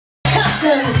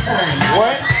Captain Funk.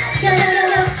 Ouais.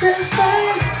 Captain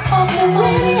Funk on the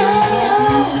radio.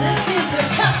 This is the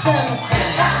Captain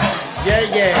Funk. Yeah,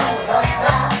 yeah.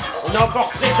 On est encore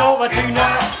présent, 21h,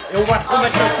 et on va te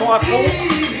remettre le son à fond.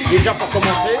 Déjà pour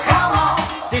commencer.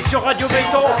 T'es sur Radio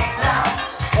Béton.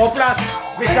 En place,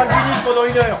 spécial vinyle pendant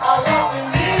 1 heure.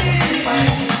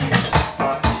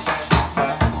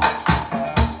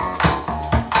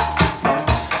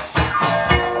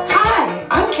 Hi,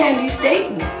 I'm Candi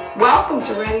Staton. Welcome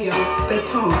to Radio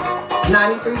Béton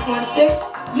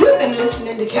 93.6. You've been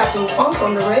listening to Captain Funk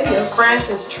on the radio,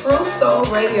 France's true soul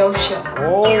radio show.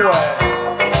 Oh ouais.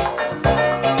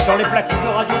 Sur les platines de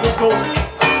Radio Broto,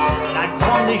 la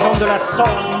grande légende de la soul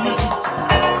musique.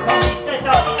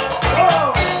 Staton.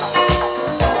 Oh.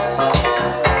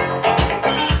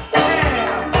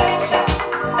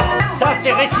 Ça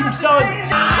c'est Ray Simpson. Oh,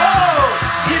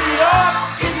 give it up,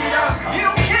 give it up. You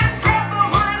can't get the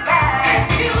money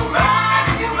back. You run,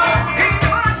 he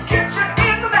must get you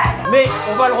in the back. Mais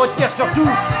on va le retenir surtout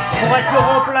pour être le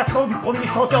remplaçant du premier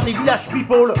chanteur des Village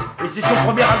People. Et c'est son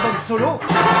premier album solo.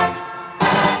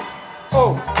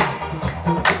 Oh.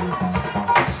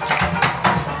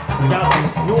 Regarde,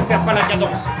 nous on perd pas la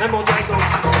cadence, même en direct.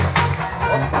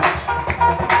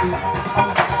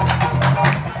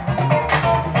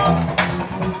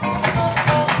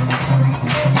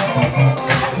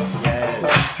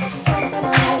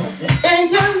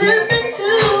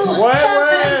 Ouais,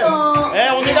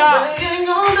 on est là.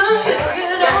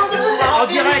 En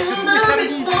direct tous les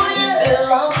samedis.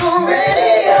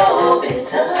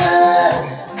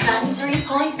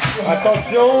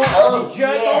 Attention, DJ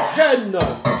enchaîne.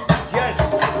 Yes.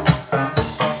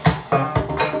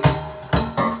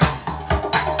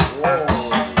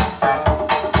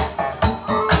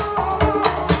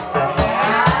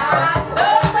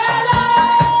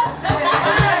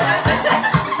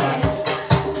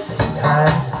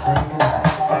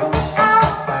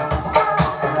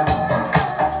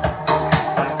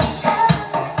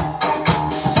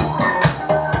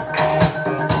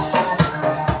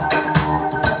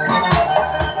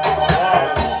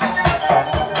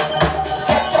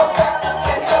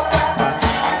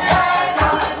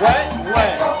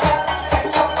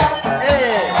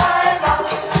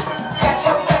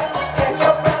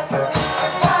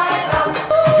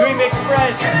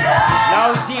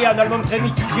 Un album très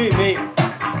mitigé, mais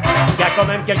il y a quand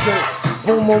même quelques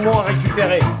bons moments à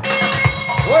récupérer.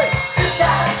 Ouais.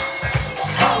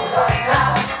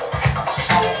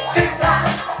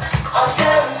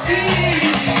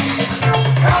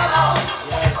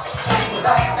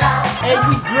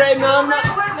 Drennon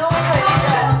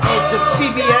et The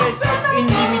PBS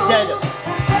Unlimited.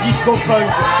 Disco Punk,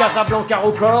 Casablanca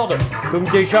Record. Donc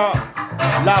déjà,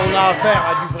 là on a affaire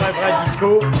à du vrai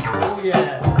disco. Oh yeah.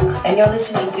 And you're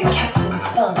listening to Captain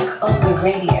Funk on the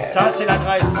radio. Ça, c'est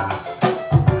l'adresse.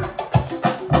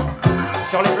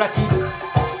 Sur les platines.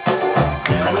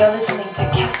 And you're listening to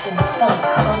Captain Funk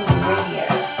on the radio.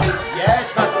 Yes,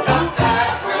 Patrick.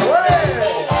 Ouais.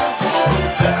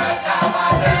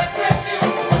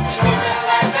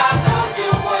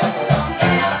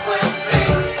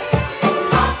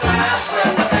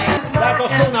 Là,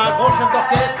 attention, on a un grand chef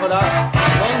d'orchestre, là.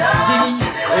 Mancini.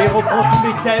 Et il reprend tous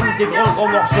les thèmes des grands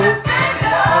morceaux,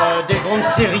 des grandes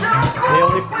séries, et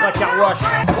on est pour un carouache.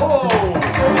 Oh.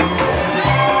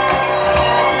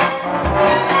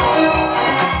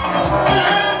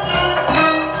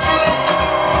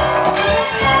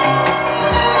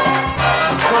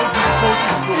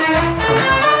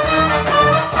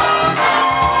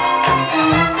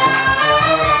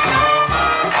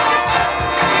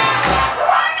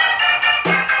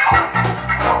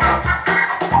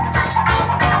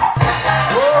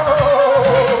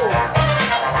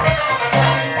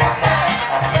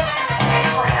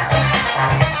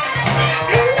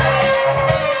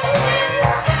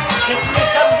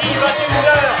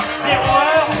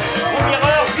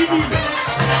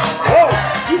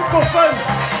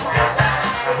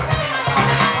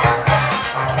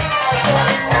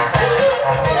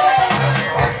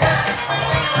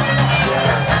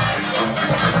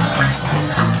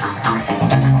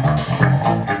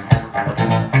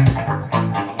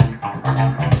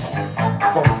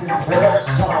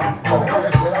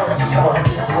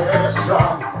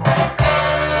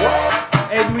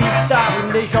 Edwin, Starr,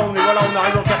 une légende, mais voilà, on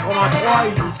arrive en 83 et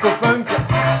le disco punk,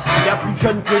 il y a plus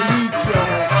jeunes que lui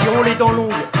qui ont les dents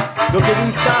longues. Donc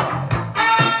Edwin Starr,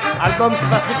 album qui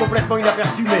passait complètement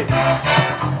inaperçu, mais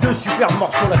 2 superbes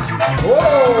morceaux là-dessus. Oh!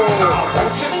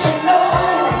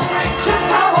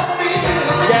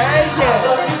 Yeah, yeah!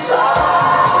 Oh!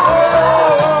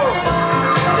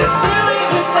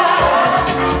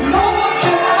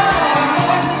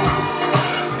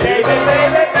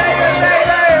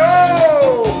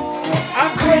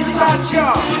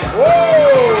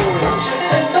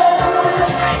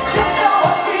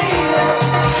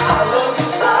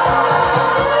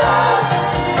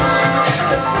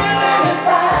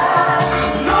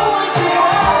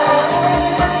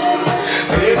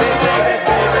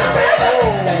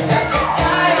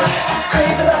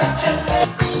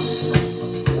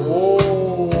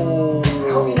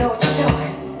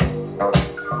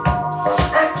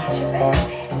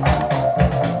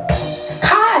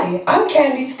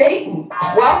 Staton.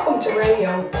 Welcome to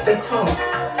Radio Béton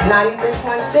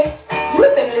 93.6.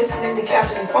 You've been listening to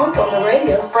Captain Funk on the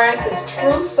radio's France's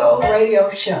True Soul Radio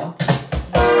Show.